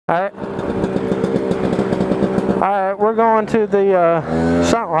Alright. Alright, we're going to the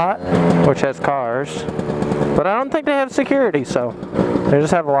stunt lot, which has cars. But I don't think they have security, so they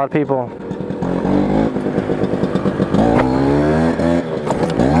just have a lot of people.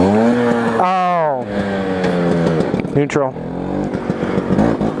 Oh. Neutral.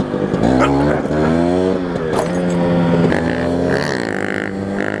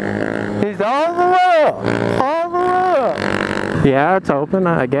 He's all the way up. All the way up. Yeah, it's open,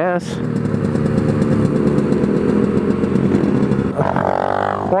 I guess.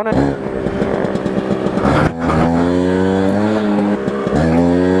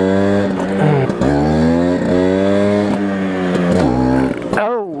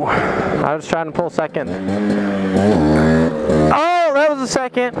 Oh, I was trying to pull second. Oh, that was a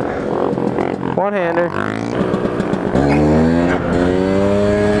second. One-hander.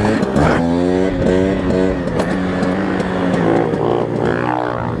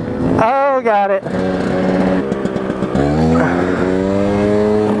 Oh, got it.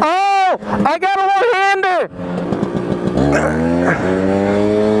 Oh, I got a one-hander.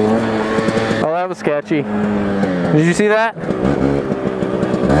 Oh, that was sketchy. Did you see that?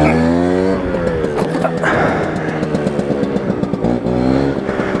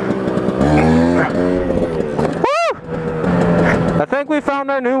 Woo! I think we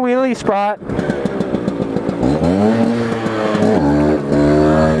found our new wheelie spot.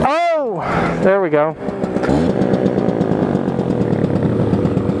 Oh, there we go.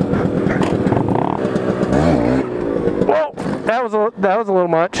 Whoa, that was a little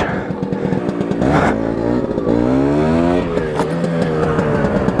much.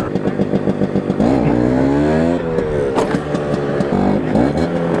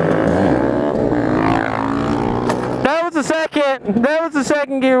 That was the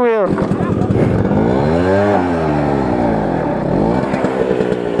second gear wheel.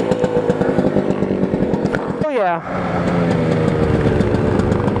 Oh yeah.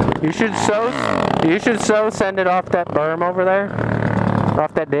 You should so send it off that berm over there.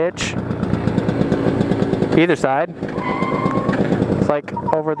 Off that ditch. Either side. It's like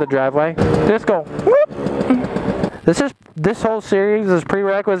over the driveway. Just go. Whoop. This whole series is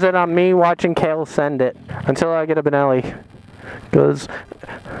prerequisite on me watching Kale send it until I get a Benelli. Because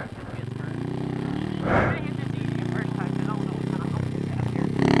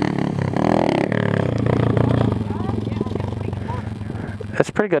it's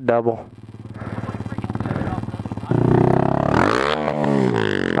a pretty good double.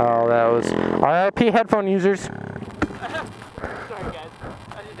 Oh, that was RIP headphone users. Sorry guys,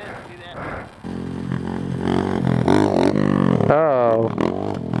 I just had to do that. Oh.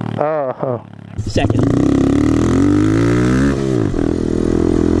 Oh. Second.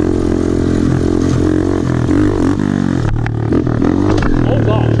 Oh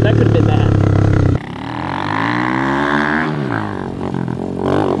gosh, that could have been bad.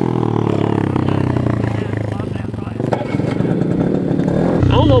 I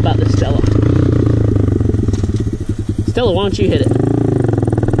don't know about this Stella. Stella, why don't you hit it?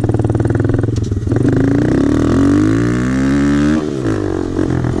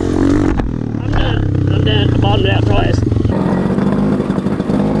 I'm done. I bottomed it out twice.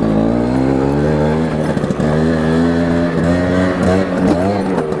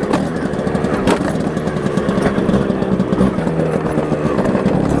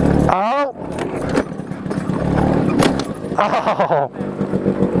 Oh!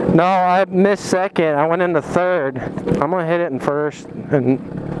 No, I missed second. I went into third. I'm gonna hit it in first. And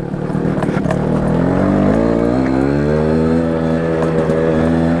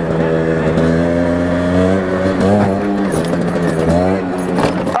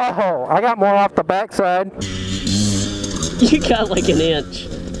oh, I got more off the backside. You got like an inch.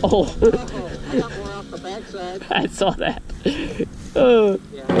 Oh. I got more off the backside. I saw that. Oh.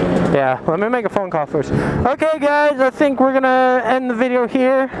 Yeah, let me make a phone call first. Okay guys, I think we're gonna end the video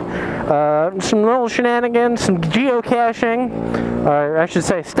here. Some little shenanigans, some geocaching, or I should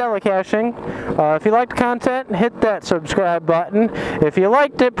say Stella caching. If you liked the content, hit that subscribe button. If you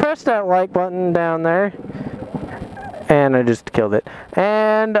liked it, press that like button down there. And I just killed it.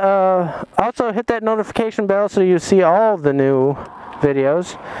 And also hit that notification bell so you see all the new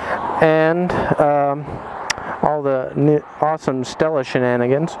videos. And all the new awesome Stella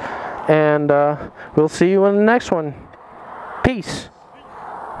shenanigans. And we'll see you in the next one. Peace.